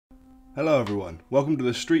Hello everyone, welcome to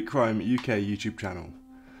the Street Crime UK YouTube channel.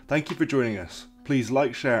 Thank you for joining us. Please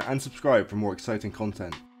like, share and subscribe for more exciting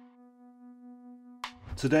content.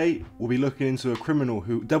 Today we'll be looking into a criminal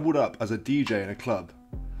who doubled up as a DJ in a club,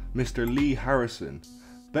 Mr. Lee Harrison,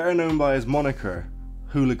 better known by his moniker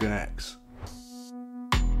Hooligan X.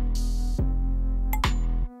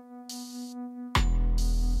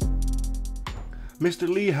 Mr.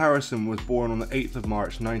 Lee Harrison was born on the 8th of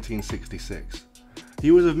March 1966. He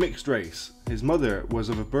was of mixed race. His mother was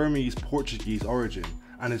of a Burmese Portuguese origin,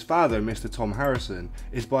 and his father, Mr. Tom Harrison,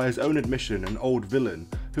 is by his own admission an old villain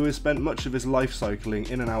who has spent much of his life cycling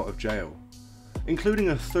in and out of jail, including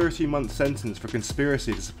a 30-month sentence for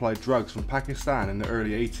conspiracy to supply drugs from Pakistan in the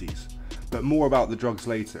early 80s, but more about the drugs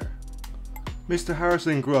later. Mr.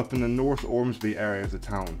 Harrison grew up in the North Ormsby area of the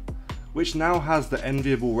town, which now has the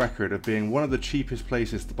enviable record of being one of the cheapest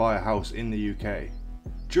places to buy a house in the UK.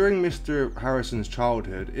 During Mr. Harrison's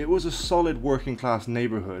childhood, it was a solid working class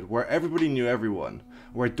neighbourhood where everybody knew everyone,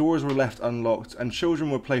 where doors were left unlocked and children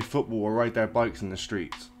would play football or ride their bikes in the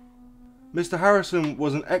streets. Mr. Harrison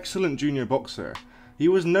was an excellent junior boxer. He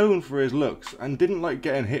was known for his looks and didn't like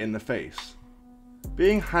getting hit in the face.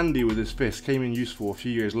 Being handy with his fists came in useful a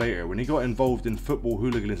few years later when he got involved in football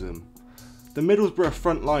hooliganism. The Middlesbrough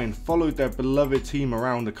front line followed their beloved team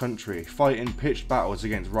around the country, fighting pitched battles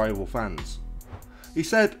against rival fans. He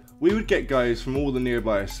said, "We would get guys from all the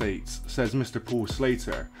nearby estates," says Mr. Paul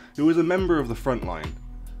Slater, who was a member of the front line.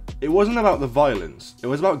 It wasn't about the violence, it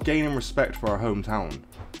was about gaining respect for our hometown.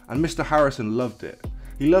 And Mr. Harrison loved it.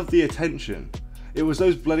 He loved the attention. It was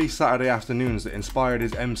those bloody Saturday afternoons that inspired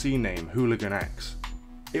his MC name, Hooligan X.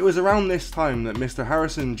 It was around this time that Mr.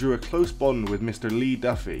 Harrison drew a close bond with Mr. Lee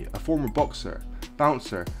Duffy, a former boxer,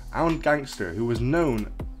 bouncer and gangster who was known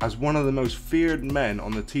as one of the most feared men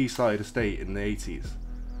on the Teesside estate in the 80s.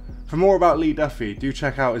 For more about Lee Duffy, do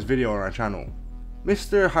check out his video on our channel.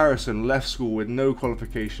 Mr. Harrison left school with no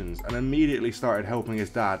qualifications and immediately started helping his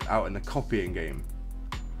dad out in the copying game.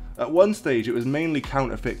 At one stage it was mainly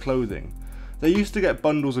counterfeit clothing. They used to get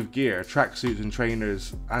bundles of gear, tracksuits and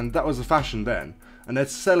trainers, and that was the fashion then, and they'd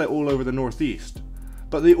sell it all over the northeast.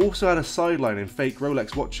 But they also had a sideline in fake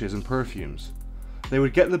Rolex watches and perfumes. They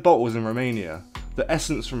would get the bottles in Romania, the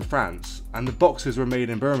essence from France, and the boxes were made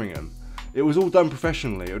in Birmingham. It was all done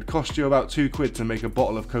professionally. It would cost you about £2 to make a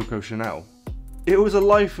bottle of Coco Chanel. It was a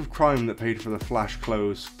life of crime that paid for the flash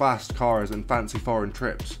clothes, fast cars and fancy foreign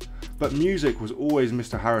trips, but music was always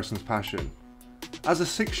Mr. Harrison's passion. As a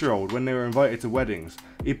 6-year-old, when they were invited to weddings,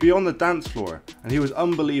 he'd be on the dance floor and he was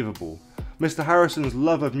unbelievable. Mr. Harrison's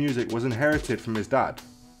love of music was inherited from his dad.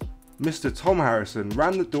 Mr. Tom Harrison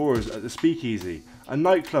ran the doors at the Speakeasy, a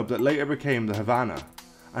nightclub that later became the Havana,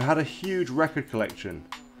 and had a huge record collection.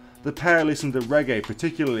 The pair listened to reggae,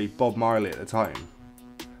 particularly Bob Marley at the time.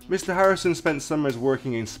 Mr. Harrison spent summers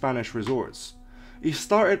working in Spanish resorts. He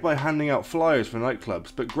started by handing out flyers for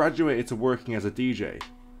nightclubs, but graduated to working as a DJ.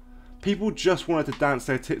 People just wanted to dance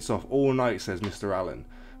their tits off all night, says Mr. Allen,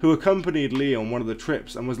 who accompanied Lee on one of the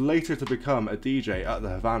trips and was later to become a DJ at the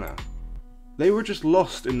Havana. They were just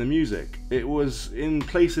lost in the music. It was in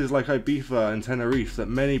places like Ibiza and Tenerife that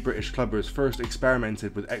many British clubbers first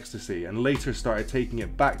experimented with ecstasy and later started taking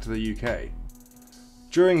it back to the UK.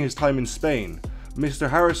 During his time in Spain, Mr.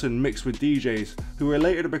 Harrison mixed with DJs who were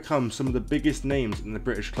later to become some of the biggest names in the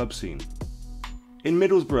British club scene. In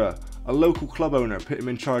Middlesbrough, a local club owner put him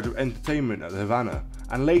in charge of entertainment at the Havana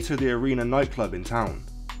and later the Arena nightclub in town.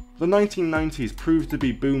 The 1990s proved to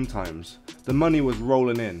be boom times. The money was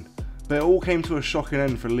rolling in, but it all came to a shocking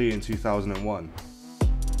end for Lee in 2001.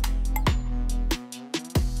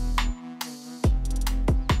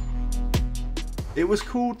 It was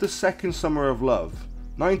called the Second Summer of Love.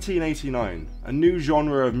 1989, a new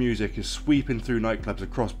genre of music is sweeping through nightclubs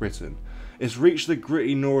across Britain. It's reached the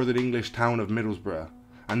gritty northern English town of Middlesbrough,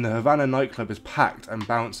 and the Havana nightclub is packed and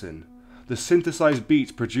bouncing. The synthesized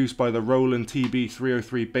beat produced by the Roland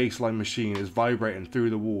TB-303 bassline machine is vibrating through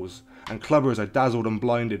the walls, and clubbers are dazzled and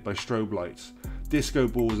blinded by strobe lights, disco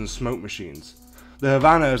balls and smoke machines. The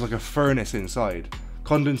Havana is like a furnace inside.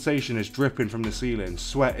 Condensation is dripping from the ceiling,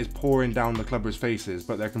 sweat is pouring down the clubbers' faces,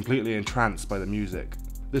 but they're completely entranced by the music.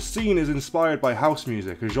 The scene is inspired by house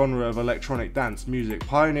music, a genre of electronic dance music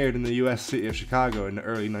pioneered in the US city of Chicago in the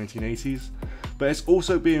early 1980s, but it's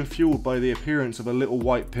also being fueled by the appearance of a little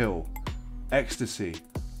white pill, ecstasy.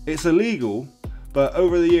 It's illegal, but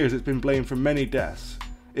over the years it's been blamed for many deaths.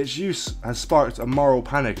 Its use has sparked a moral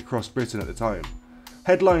panic across Britain at the time.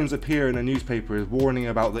 Headlines appear in the newspapers warning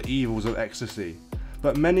about the evils of ecstasy,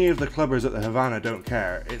 but many of the clubbers at the Havana don't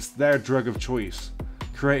care. It's their drug of choice,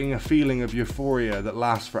 creating a feeling of euphoria that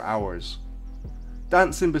lasts for hours.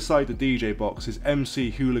 Dancing beside the DJ box is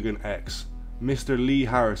MC Hooligan X, Mr. Lee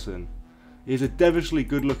Harrison. He is a devilishly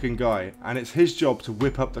good looking guy, and it's his job to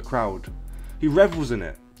whip up the crowd. He revels in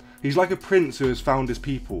it. He's like a prince who has found his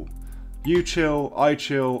people. You chill, I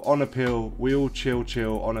chill, on a pill, we all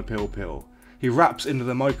chill on a pill. He raps into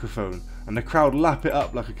the microphone, and the crowd lap it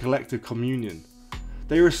up like a collective communion.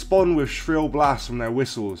 They respond with shrill blasts from their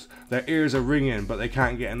whistles. Their ears are ringing, but they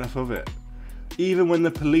can't get enough of it. Even when the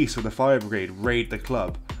police or the fire brigade raid the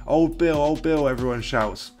club, old Bill, everyone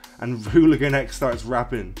shouts, and Hooligan X starts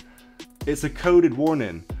rapping. It's a coded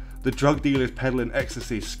warning. The drug dealers peddling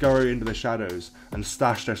ecstasy scurry into the shadows and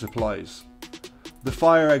stash their supplies. The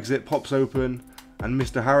fire exit pops open, and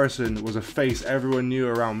Mr. Harrison was a face everyone knew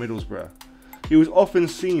around Middlesbrough. He was often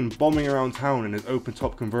seen bombing around town in his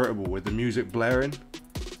open-top convertible with the music blaring.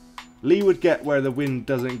 Lee would get where the wind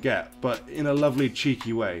doesn't get, but in a lovely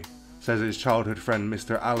cheeky way, says his childhood friend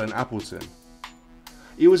Mr. Alan Appleton.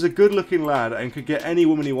 He was a good-looking lad and could get any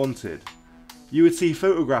woman he wanted. You would see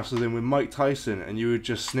photographs of him with Mike Tyson and you would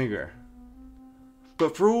just snigger.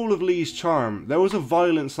 But for all of Lee's charm, there was a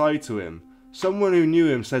violent side to him. Someone who knew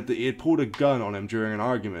him said that he had pulled a gun on him during an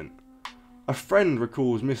argument. A friend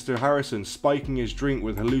recalls Mr. Harrison spiking his drink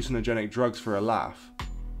with hallucinogenic drugs for a laugh.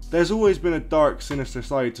 There's always been a dark, sinister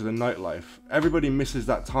side to the nightlife. Everybody misses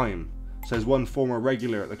that time, says one former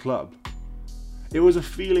regular at the club. It was a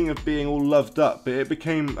feeling of being all loved up, but it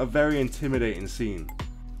became a very intimidating scene.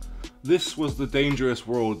 This was the dangerous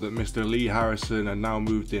world that Mr. Lee Harrison had now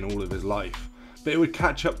moved in all of his life, but it would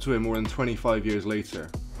catch up to him more than 25 years later.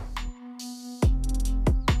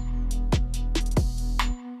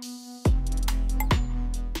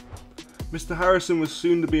 Mr. Harrison was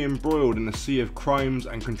soon to be embroiled in a sea of crimes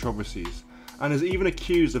and controversies, and is even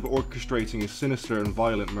accused of orchestrating a sinister and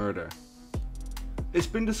violent murder. It's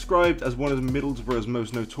been described as one of Middlesbrough's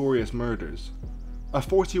most notorious murders. A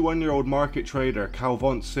 41-year-old market trader,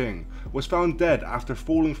 Kalvant Singh, was found dead after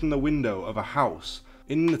falling from the window of a house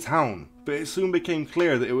in the town, but it soon became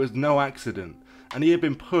clear that it was no accident, and he had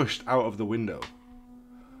been pushed out of the window.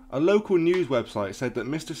 A local news website said that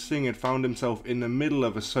Mr. Singh had found himself in the middle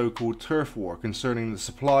of a so-called turf war concerning the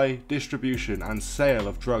supply, distribution and sale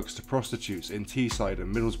of drugs to prostitutes in Teesside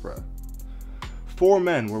and Middlesbrough. 4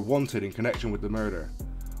 men were wanted in connection with the murder.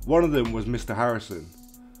 One of them was Mr. Harrison.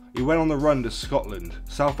 He went on the run to Scotland,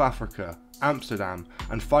 South Africa, Amsterdam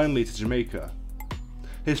and finally to Jamaica.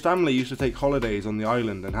 His family used to take holidays on the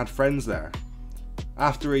island and had friends there.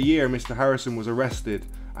 After a year, Mr. Harrison was arrested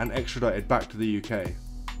and extradited back to the UK.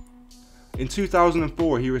 In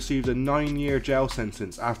 2004, he received a 9-year jail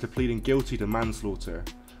sentence after pleading guilty to manslaughter,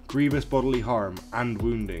 grievous bodily harm and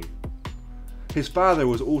wounding. His father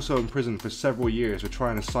was also imprisoned for several years for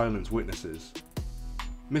trying to silence witnesses.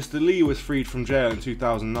 Mr. Lee was freed from jail in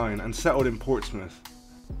 2009 and settled in Portsmouth.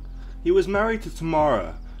 He was married to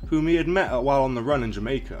Tamara, whom he had met while on the run in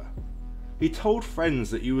Jamaica. He told friends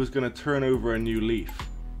that he was going to turn over a new leaf.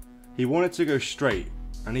 He wanted to go straight,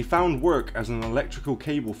 and he found work as an electrical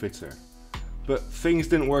cable fitter. But things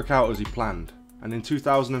didn't work out as he planned, and in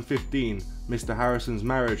 2015, Mr. Harrison's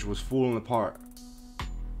marriage was falling apart.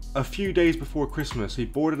 A few days before Christmas, he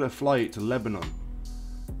boarded a flight to Lebanon.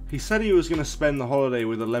 He said he was going to spend the holiday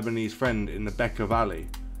with a Lebanese friend in the Bekaa Valley.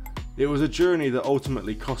 It was a journey that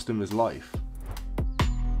ultimately cost him his life.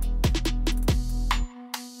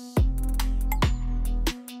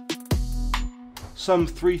 Some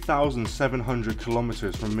 3,700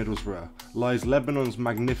 kilometers from Middlesbrough lies Lebanon's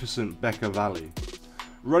magnificent Bekaa Valley.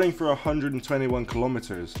 Running for 121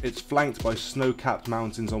 kilometers, it's flanked by snow-capped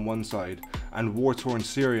mountains on one side and war-torn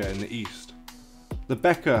Syria in the east. The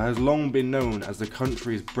Bekaa has long been known as the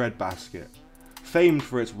country's breadbasket, famed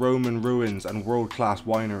for its Roman ruins and world-class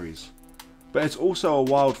wineries. But it's also a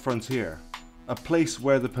wild frontier, a place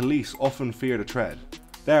where the police often fear to tread.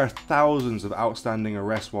 There are thousands of outstanding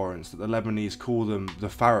arrest warrants that the Lebanese call them the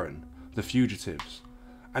Faran, the fugitives.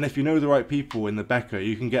 And if you know the right people in the Bekaa,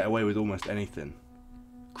 you can get away with almost anything.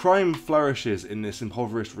 Crime flourishes in this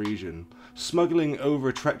impoverished region. Smuggling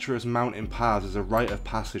over treacherous mountain paths is a rite of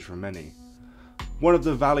passage for many. One of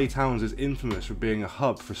the valley towns is infamous for being a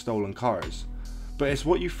hub for stolen cars, but it's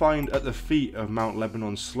what you find at the feet of Mount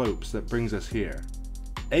Lebanon's slopes that brings us here.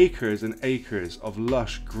 Acres and acres of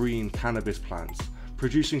lush green cannabis plants,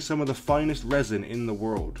 producing some of the finest resin in the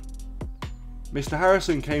world. Mr.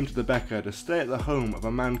 Harrison came to the Bekaa to stay at the home of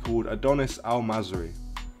a man called Adonis Al-Mazri.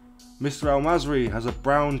 Mr. Al-Mazri has a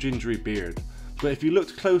brown gingery beard, but if you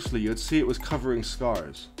looked closely you'd see it was covering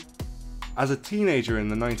scars. As a teenager in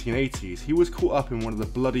the 1980s, he was caught up in one of the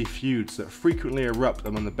bloody feuds that frequently erupt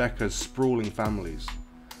among the Bekaa's sprawling families,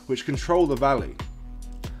 which control the valley.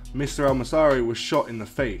 Mr. Al-Masari was shot in the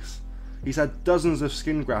face. He's had dozens of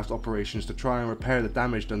skin graft operations to try and repair the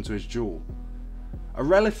damage done to his jaw. A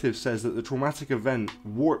relative says that the traumatic event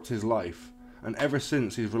warped his life, and ever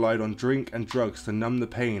since he's relied on drink and drugs to numb the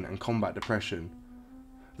pain and combat depression.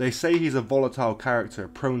 They say he's a volatile character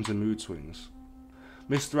prone to mood swings.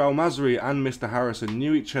 Mr. Al-Masri and Mr. Harrison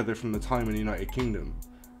knew each other from the time in the United Kingdom.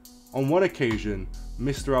 On one occasion,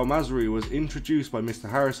 Mr. Al-Masri was introduced by Mr.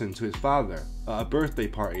 Harrison to his father at a birthday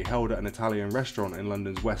party held at an Italian restaurant in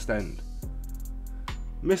London's West End.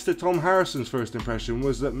 Mr. Tom Harrison's first impression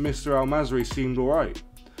was that Mr. Al-Masri seemed alright.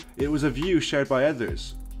 It was a view shared by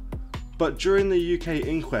others. But during the UK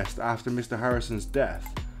inquest after Mr. Harrison's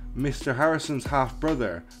death, Mr. Harrison's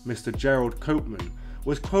half-brother, Mr. Gerald Copeman,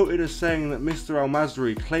 was quoted as saying that Mr.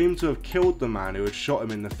 Al-Masri claimed to have killed the man who had shot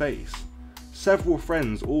him in the face. Several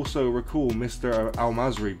friends also recall Mr.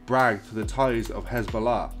 Al-Masri bragged to the ties of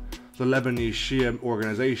Hezbollah, the Lebanese Shia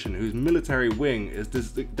organisation whose military wing is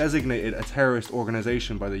designated a terrorist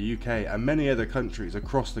organisation by the UK and many other countries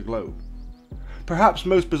across the globe. Perhaps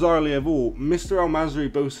most bizarrely of all, Mr.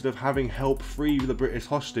 Al-Masri boasted of having helped free the British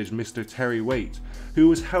hostage Mr. Terry Waite, who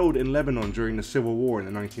was held in Lebanon during the Civil War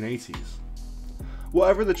in the 1980s.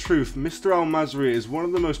 Whatever the truth, Mr. Al-Masri is one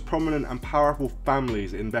of the most prominent and powerful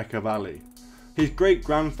families in Bekaa Valley. His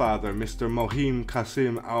great-grandfather, Mr. Mohim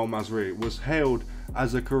Qasim Al-Masri, was hailed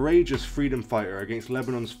as a courageous freedom fighter against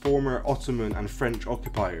Lebanon's former Ottoman and French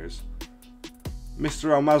occupiers.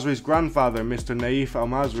 Mr. Al-Masri's grandfather, Mr. Naif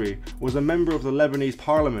Al-Masri, was a member of the Lebanese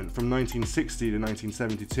parliament from 1960 to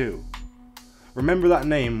 1972. Remember that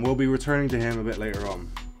name, we'll be returning to him a bit later on.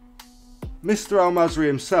 Mr. Al-Masri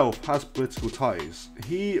himself has political ties.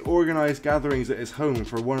 He organised gatherings at his home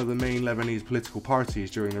for one of the main Lebanese political parties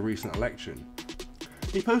during the recent election.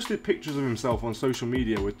 He posted pictures of himself on social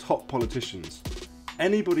media with top politicians.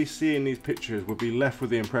 Anybody seeing these pictures would be left with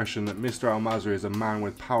the impression that Mr. Al-Masri is a man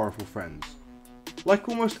with powerful friends. Like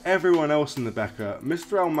almost everyone else in the Bekaa,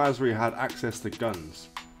 Mr. Al-Masri had access to guns.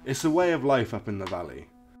 It's a way of life up in the valley.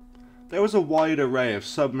 There was a wide array of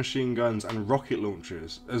submachine guns and rocket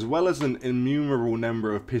launchers, as well as an innumerable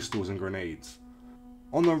number of pistols and grenades.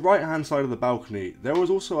 On the right hand side of the balcony, there was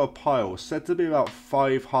also a pile said to be about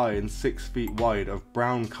 5 high and 6 feet wide of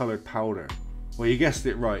brown coloured powder. Well, you guessed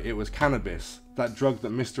it right, it was cannabis, that drug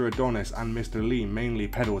that Mr. Adonis and Mr. Lee mainly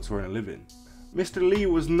peddled to earn a living. Mr. Lee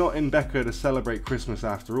was not in Bekaa to celebrate Christmas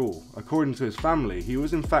after all. According to his family, he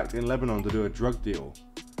was in fact in Lebanon to do a drug deal.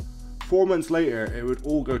 4 months later, it would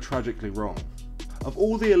all go tragically wrong. Of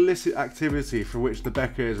all the illicit activity for which the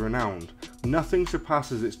Bekaa is renowned, nothing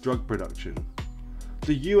surpasses its drug production.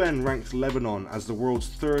 The UN ranks Lebanon as the world's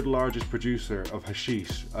 3rd largest producer of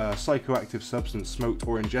hashish, a psychoactive substance smoked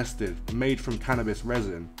or ingested, made from cannabis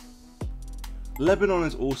resin. Lebanon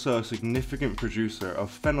is also a significant producer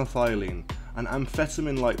of phenethylene, an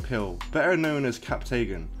amphetamine-like pill, better known as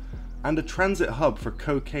Captagon, and a transit hub for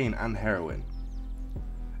cocaine and heroin.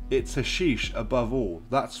 It's hashish above all,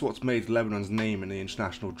 that's what's made Lebanon's name in the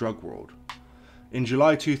international drug world. In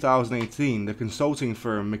July 2018, the consulting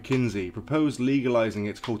firm McKinsey proposed legalizing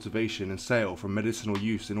its cultivation and sale for medicinal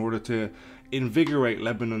use in order to invigorate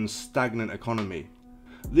Lebanon's stagnant economy.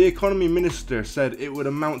 The economy minister said it would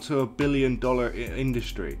amount to $1 billion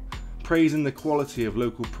industry, praising the quality of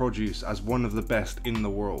local produce as one of the best in the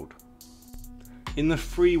world. In the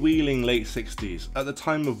freewheeling late 60s, at the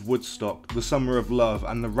time of Woodstock, the Summer of Love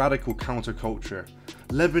and the radical counterculture,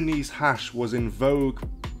 Lebanese hash was in vogue.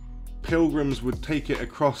 Pilgrims would take it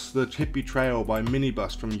across the hippie trail by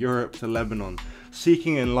minibus from Europe to Lebanon,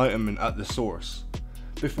 seeking enlightenment at the source,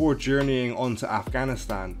 before journeying on to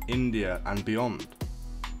Afghanistan, India and beyond.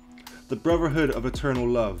 The Brotherhood of Eternal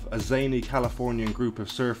Love, a zany Californian group of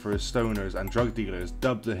surfers, stoners and drug dealers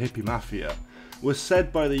dubbed the Hippie Mafia, was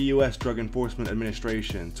said by the US Drug Enforcement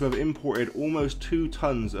Administration to have imported almost 2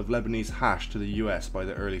 tons of Lebanese hash to the US by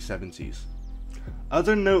the early 70s.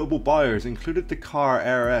 Other notable buyers included the car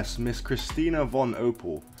heiress Miss Christina von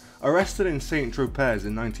Opel, arrested in St. Tropez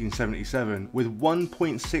in 1977 with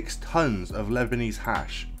 1.6 tons of Lebanese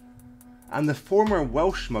hash, and the former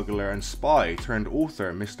Welsh smuggler and spy turned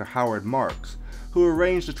author Mr. Howard Marks, who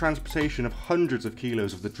arranged the transportation of hundreds of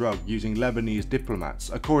kilos of the drug using Lebanese diplomats,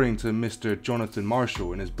 according to Mr. Jonathan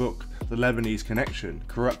Marshall in his book The Lebanese Connection,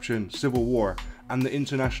 Corruption, Civil War and the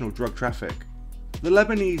International Drug Traffic. The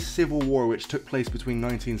Lebanese Civil War, which took place between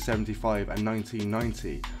 1975 and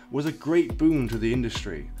 1990, was a great boon to the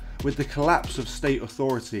industry, with the collapse of state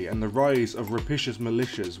authority and the rise of rapacious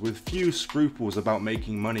militias with few scruples about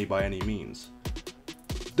making money by any means.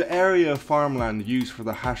 The area of farmland used for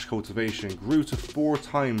the hash cultivation grew to 4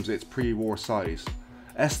 times its pre-war size,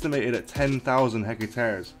 estimated at 10,000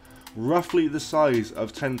 hectares, roughly the size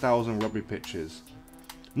of 10,000 rugby pitches.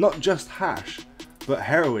 Not just hash, but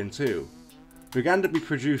heroin too, began to be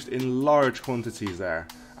produced in large quantities there,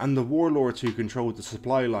 and the warlords who controlled the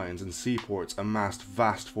supply lines and seaports amassed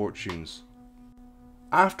vast fortunes.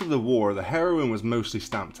 After the war, the heroin was mostly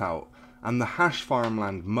stamped out, and the hash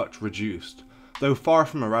farmland much reduced, though far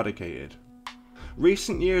from eradicated.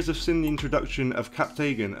 Recent years have seen the introduction of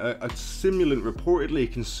captagon, a stimulant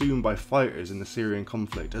reportedly consumed by fighters in the Syrian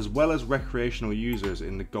conflict, as well as recreational users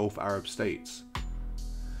in the Gulf Arab states.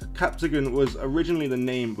 Captagon was originally the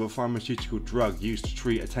name of a pharmaceutical drug used to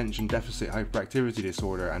treat attention deficit hyperactivity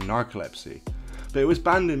disorder and narcolepsy, but it was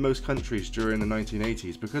banned in most countries during the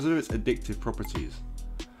 1980s because of its addictive properties.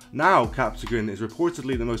 Now, captagon is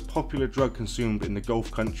reportedly the most popular drug consumed in the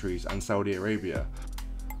Gulf countries and Saudi Arabia,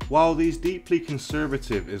 while these deeply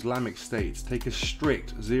conservative Islamic states take a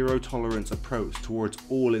strict zero-tolerance approach towards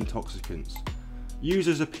all intoxicants.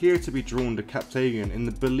 Users appear to be drawn to captagon in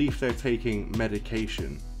the belief they're taking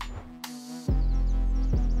medication.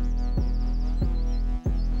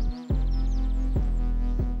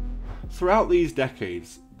 Throughout these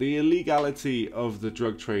decades, the illegality of the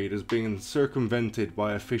drug trade has been circumvented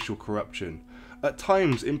by official corruption, at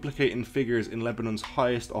times implicating figures in Lebanon's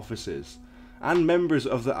highest offices, and members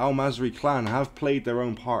of the al-Masri clan have played their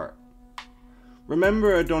own part.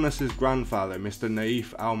 Remember Adonis's grandfather, Mr.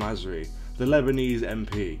 Naif al-Masri, the Lebanese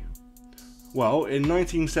MP? Well, in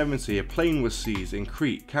 1970 a plane was seized in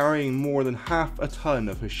Crete carrying more than half a ton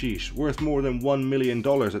of hashish, worth more than $1 million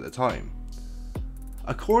at the time.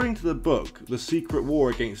 According to the book The Secret War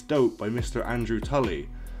Against Dope by Mr. Andrew Tully,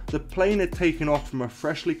 the plane had taken off from a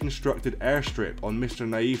freshly constructed airstrip on Mr.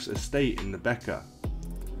 Naif's estate in the Bekaa.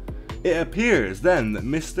 It appears then that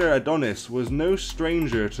Mr. Adonis was no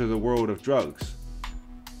stranger to the world of drugs.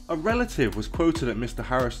 A relative was quoted at Mr.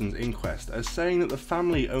 Harrison's inquest as saying that the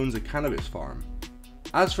family owns a cannabis farm.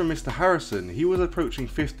 As for Mr. Harrison, he was approaching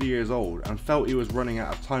 50 years old and felt he was running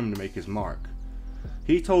out of time to make his mark.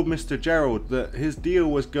 He told Mr. Gerald that his deal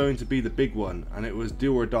was going to be the big one and it was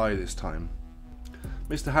do or die this time.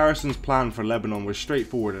 Mr. Harrison's plan for Lebanon was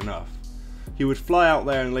straightforward enough. He would fly out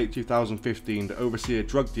there in late 2015 to oversee a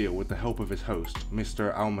drug deal with the help of his host,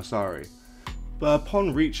 Mr. Al-Masari. But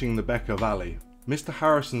upon reaching the Bekaa Valley, Mr.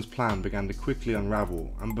 Harrison's plan began to quickly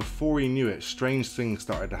unravel, and before he knew it, strange things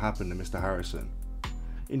started to happen to Mr. Harrison.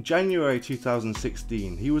 In January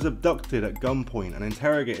 2016, he was abducted at gunpoint and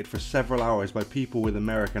interrogated for several hours by people with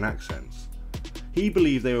American accents. He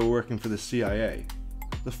believed they were working for the CIA.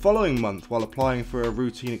 The following month, while applying for a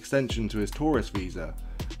routine extension to his tourist visa,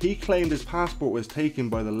 he claimed his passport was taken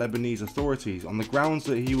by the Lebanese authorities on the grounds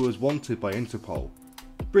that he was wanted by Interpol.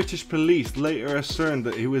 British police later asserted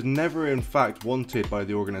that he was never in fact wanted by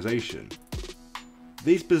the organisation.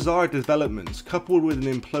 These bizarre developments, coupled with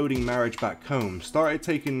an imploding marriage back home, started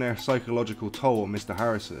taking their psychological toll on Mr.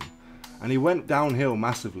 Harrison, and he went downhill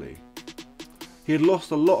massively. He had lost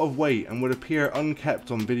a lot of weight and would appear unkempt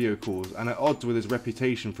on video calls and at odds with his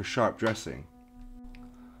reputation for sharp dressing.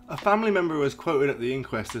 A family member was quoted at the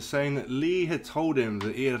inquest as saying that Lee had told him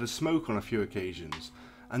that he had a smoke on a few occasions,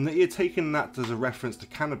 and that he had taken that as a reference to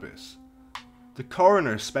cannabis. The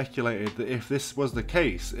coroner speculated that if this was the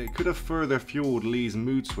case, it could have further fueled Lee's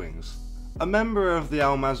mood swings. A member of the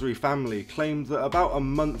Al-Masri family claimed that about a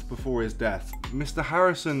month before his death, Mr.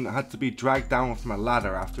 Harrison had to be dragged down from a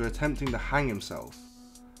ladder after attempting to hang himself.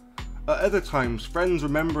 At other times, friends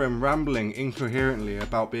remember him rambling incoherently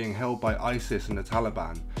about being held by ISIS and the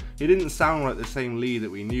Taliban. He didn't sound like the same Lee that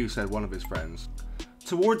we knew, said one of his friends.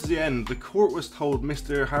 Towards the end, the court was told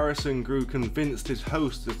Mr. Harrison grew convinced his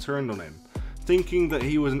host had turned on him, thinking that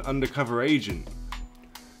he was an undercover agent.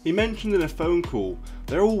 He mentioned in a phone call,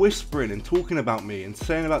 "They're all whispering and talking about me and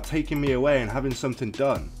saying about taking me away and having something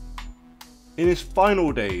done." In his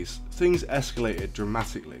final days, things escalated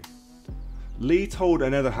dramatically. Lee told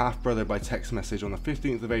another half-brother by text message on the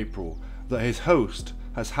 15th of April that his host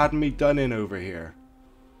has had me done in over here.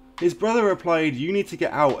 His brother replied, "You need to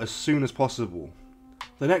get out as soon as possible."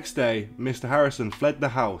 The next day, Mr. Harrison fled the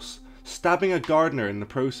house, stabbing a gardener in the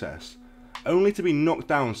process, only to be knocked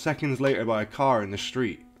down seconds later by a car in the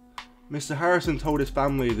street. Mr. Harrison told his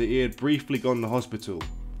family that he had briefly gone to hospital.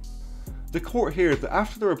 The court heard that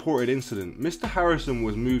after the reported incident, Mr. Harrison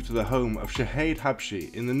was moved to the home of Shahid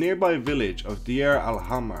Habshi in the nearby village of Deir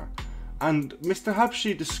al-Hamar, and Mr.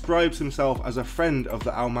 Habshi describes himself as a friend of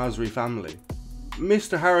the Al-Masri family.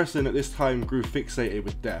 Mr. Harrison at this time grew fixated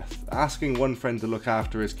with death, asking one friend to look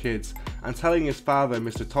after his kids and telling his father,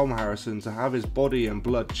 Mr. Tom Harrison, to have his body and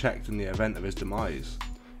blood checked in the event of his demise.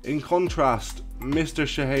 In contrast, Mr.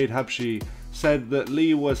 Shahid Habshi said that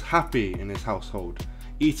Lee was happy in his household,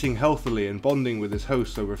 eating healthily and bonding with his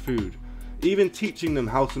hosts over food, even teaching them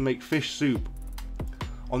how to make fish soup.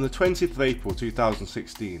 On the 20th of April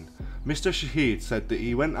 2016, Mr. Shahid said that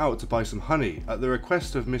he went out to buy some honey at the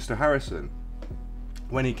request of Mr. Harrison.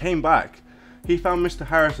 When he came back, he found Mr.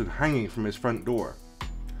 Harrison hanging from his front door.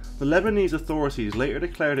 The Lebanese authorities later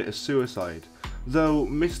declared it as suicide, though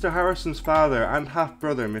Mr. Harrison's father and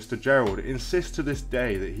half-brother Mr. Gerald insist to this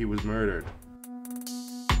day that he was murdered.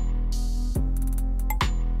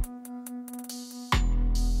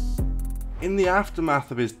 In the aftermath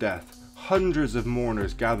of his death, hundreds of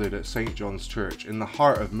mourners gathered at St. John's Church in the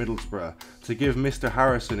heart of Middlesbrough to give Mr.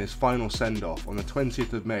 Harrison his final send-off on the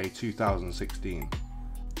 20th of May 2016.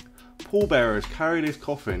 Pallbearers carried his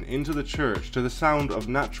coffin into the church to the sound of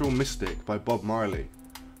Natural Mystic by Bob Marley.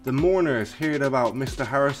 The mourners heard about Mr.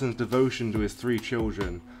 Harrison's devotion to his 3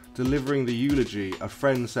 children. Delivering the eulogy, a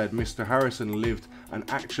friend said Mr. Harrison lived an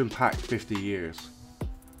action-packed 50 years.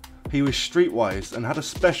 He was streetwise and had a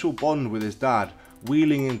special bond with his dad,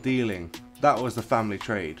 wheeling and dealing. That was the family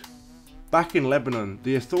trade. Back in Lebanon,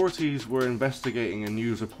 the authorities were investigating a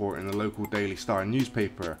news report in the local Daily Star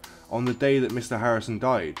newspaper on the day that Mr. Harrison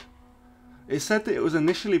died. It said that it was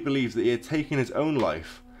initially believed that he had taken his own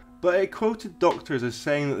life, but it quoted doctors as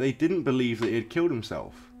saying that they didn't believe that he had killed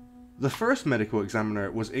himself. The first medical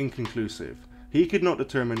examiner was inconclusive. He could not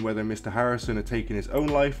determine whether Mr. Harrison had taken his own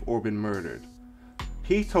life or been murdered.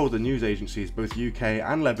 He told the news agencies, both UK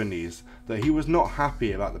and Lebanese, that he was not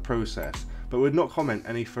happy about the process, but would not comment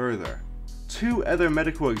any further. 2 other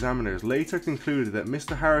medical examiners later concluded that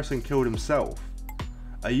Mr. Harrison killed himself.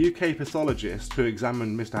 A UK pathologist who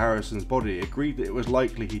examined Mr. Harrison's body agreed that it was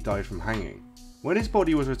likely he died from hanging. When his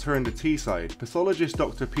body was returned to Teesside, pathologist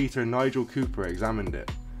Dr. Peter Nigel Cooper examined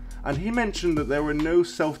it, and he mentioned that there were no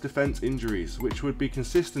self-defense injuries which would be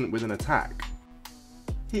consistent with an attack.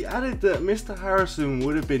 He added that Mr. Harrison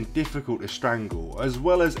would have been difficult to strangle, as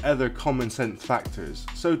well as other common sense factors,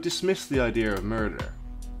 so dismissed the idea of murder.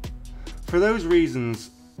 For those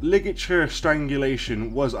reasons, ligature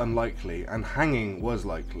strangulation was unlikely and hanging was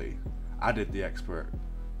likely, added the expert.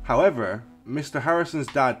 However, Mr. Harrison's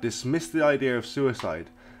dad dismissed the idea of suicide,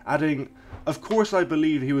 adding, "Of course I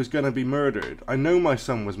believed he was going to be murdered. I know my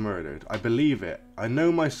son was murdered. I believe it. I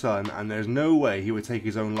know my son, and there's no way he would take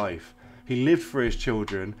his own life. He lived for his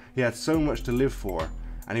children, he had so much to live for,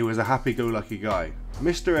 and he was a happy-go-lucky guy."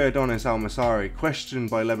 Mr. Adonis Al-Masari questioned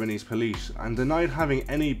by Lebanese police and denied having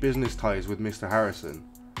any business ties with Mr. Harrison.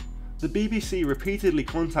 The BBC repeatedly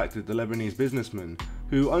contacted the Lebanese businessman,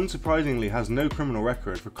 who unsurprisingly has no criminal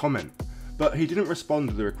record, for comment, but he didn't respond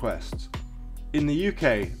to the requests. In the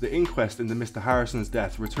UK, the inquest into Mr. Harrison's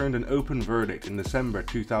death returned an open verdict in December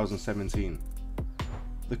 2017.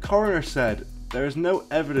 The coroner said, "There is no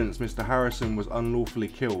evidence Mr. Harrison was unlawfully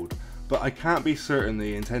killed, but I can't be certain that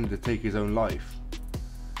he intended to take his own life."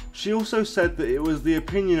 She also said that it was the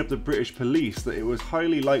opinion of the British police that it was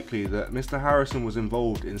highly likely that Mr. Harrison was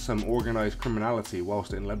involved in some organised criminality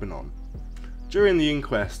whilst in Lebanon. During the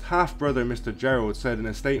inquest, half-brother Mr. Gerald said in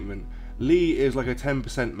a statement, "Lee is like a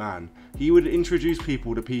 10% man. He would introduce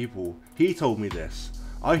people to people. He told me this.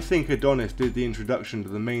 I think Adonis did the introduction to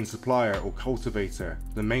the main supplier or cultivator,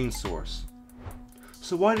 the main source."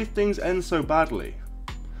 So why did things end so badly?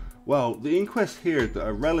 Well, the inquest heard that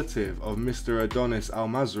a relative of Mr. Adonis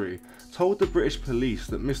Al-Masri told the British police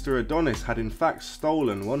that Mr. Adonis had in fact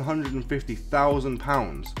stolen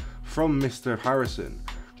 £150,000 from Mr. Harrison,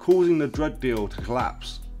 causing the drug deal to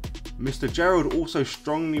collapse. Mr. Gerald also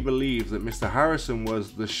strongly believed that Mr. Harrison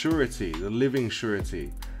was the surety, the living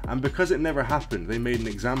surety, and because it never happened, they made an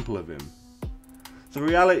example of him. The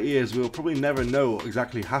reality is we'll probably never know what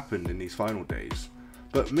exactly happened in these final days.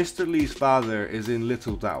 But Mr. Lee's father is in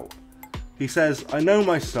little doubt. He says, "I know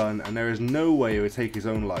my son and there is no way he would take his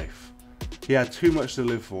own life. He had too much to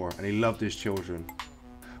live for and he loved his children."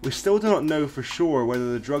 We still do not know for sure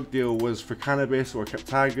whether the drug deal was for cannabis or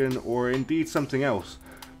Captagon or indeed something else,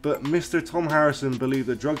 but Mr. Tom Harrison believed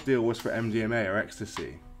the drug deal was for MDMA or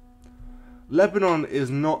ecstasy. Lebanon is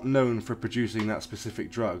not known for producing that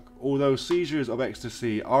specific drug, although seizures of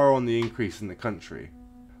ecstasy are on the increase in the country.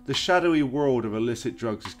 The shadowy world of illicit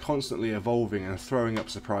drugs is constantly evolving and throwing up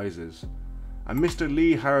surprises. And Mr.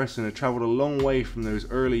 Lee Harrison had travelled a long way from those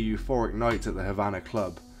early euphoric nights at the Havana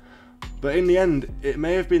Club. But in the end, it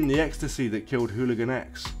may have been the ecstasy that killed Hooligan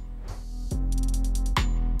X.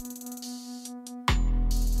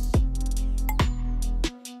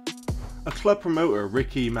 A club promoter,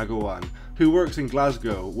 Ricky Magowan, who works in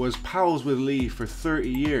Glasgow, was pals with Lee for 30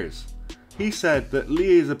 years. He said that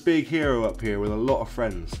Lee is a big hero up here with a lot of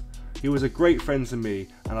friends. He was a great friend to me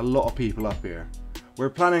and a lot of people up here. We're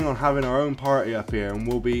planning on having our own party up here and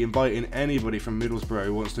we'll be inviting anybody from Middlesbrough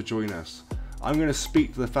who wants to join us. I'm going to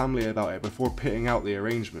speak to the family about it before pitting out the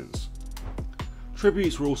arrangements.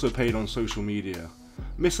 Tributes were also paid on social media.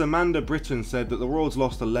 Miss Amanda Britton said that the world's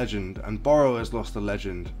lost a legend and Borough has lost a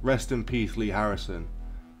legend. Rest in peace, Lee Harrison.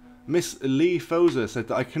 Miss Lee Foza said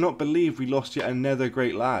that I cannot believe we lost yet another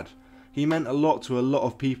great lad. He meant a lot to a lot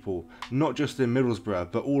of people, not just in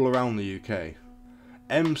Middlesbrough but all around the UK.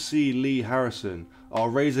 MC Lee Harrison, I'll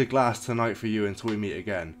raise a glass tonight for you until we meet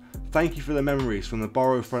again. Thank you for the memories from the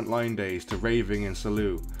Borough frontline days to raving and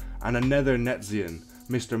salute. And another Netzian,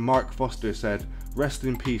 Mr. Mark Foster said, rest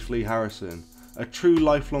in peace Lee Harrison. A true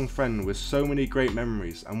lifelong friend with so many great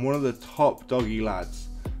memories and one of the top doggy lads.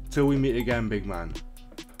 Till we meet again, big man.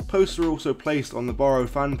 Posts were also placed on the Borough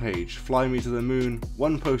fan page, Fly Me to the Moon.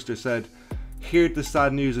 One poster said, heard the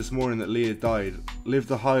sad news this morning that Lee had died.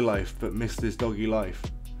 Lived a high life but missed his doggy life.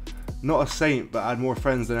 Not a saint but had more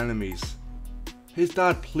friends than enemies. His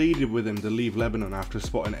dad pleaded with him to leave Lebanon after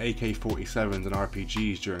spotting AK-47s and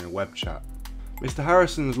RPGs during a web chat. Mr.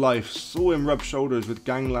 Harrison's life saw him rub shoulders with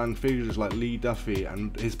gangland figures like Lee Duffy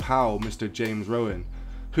and his pal Mr. James Rowan,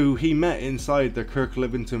 who he met inside the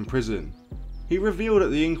Kirklivington prison. He revealed at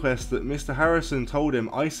the inquest that Mr. Harrison told him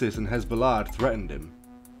ISIS and Hezbollah had threatened him.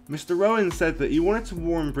 Mr. Rowan said that he wanted to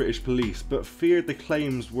warn British police but feared the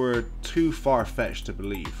claims were too far-fetched to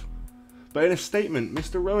believe. But in a statement,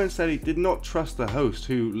 Mr. Rowan said he did not trust the host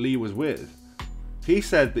who Lee was with. He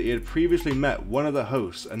said that he had previously met one of the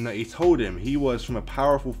hosts and that he told him he was from a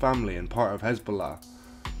powerful family and part of Hezbollah,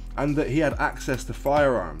 and that he had access to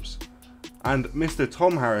firearms. And Mr.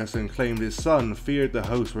 Tom Harrison claimed his son feared the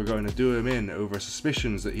hosts were going to do him in over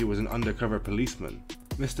suspicions that he was an undercover policeman.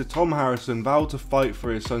 Mr. Tom Harrison vowed to fight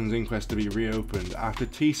for his son's inquest to be reopened after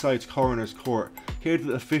Teesside's coroner's court heard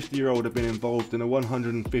that the 50-year-old had been involved in a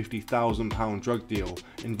 £150,000 drug deal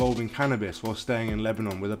involving cannabis while staying in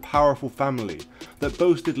Lebanon with a powerful family that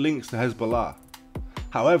boasted links to Hezbollah.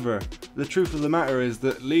 However, the truth of the matter is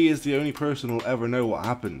that Lee is the only person who'll ever know what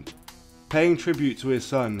happened. Paying tribute to his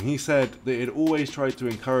son, he said that he'd always tried to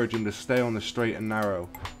encourage him to stay on the straight and narrow,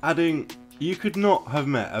 adding, "You could not have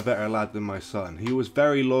met a better lad than my son. He was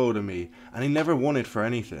very loyal to me and he never wanted for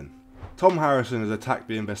anything." Tom Harrison has attacked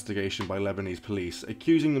the investigation by Lebanese police,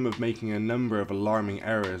 accusing them of making a number of alarming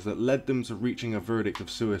errors that led them to reaching a verdict of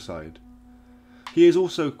suicide. He is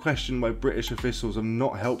also questioned by British officials of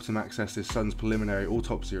not helped him access his son's preliminary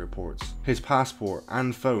autopsy reports, his passport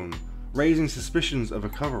and phone, raising suspicions of a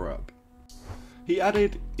cover-up. He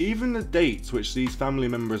added, even the dates which these family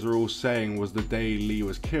members are all saying was the day Lee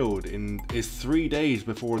was killed is 3 days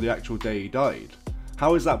before the actual day he died.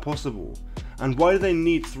 How is that possible? And why do they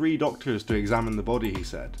need 3 doctors to examine the body, he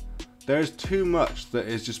said. There is too much that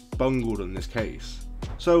is just bungled in this case.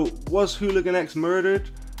 So, was Hooligan X murdered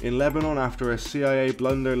in Lebanon after a CIA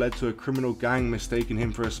blunder led to a criminal gang mistaking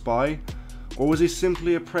him for a spy? Or was he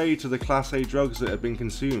simply a prey to the Class A drugs that had been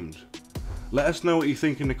consumed? Let us know what you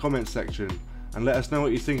think in the comments section, and let us know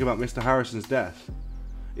what you think about Mr. Harrison's death.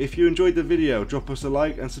 If you enjoyed the video, drop us a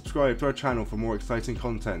like and subscribe to our channel for more exciting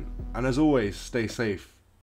content. And as always, stay safe.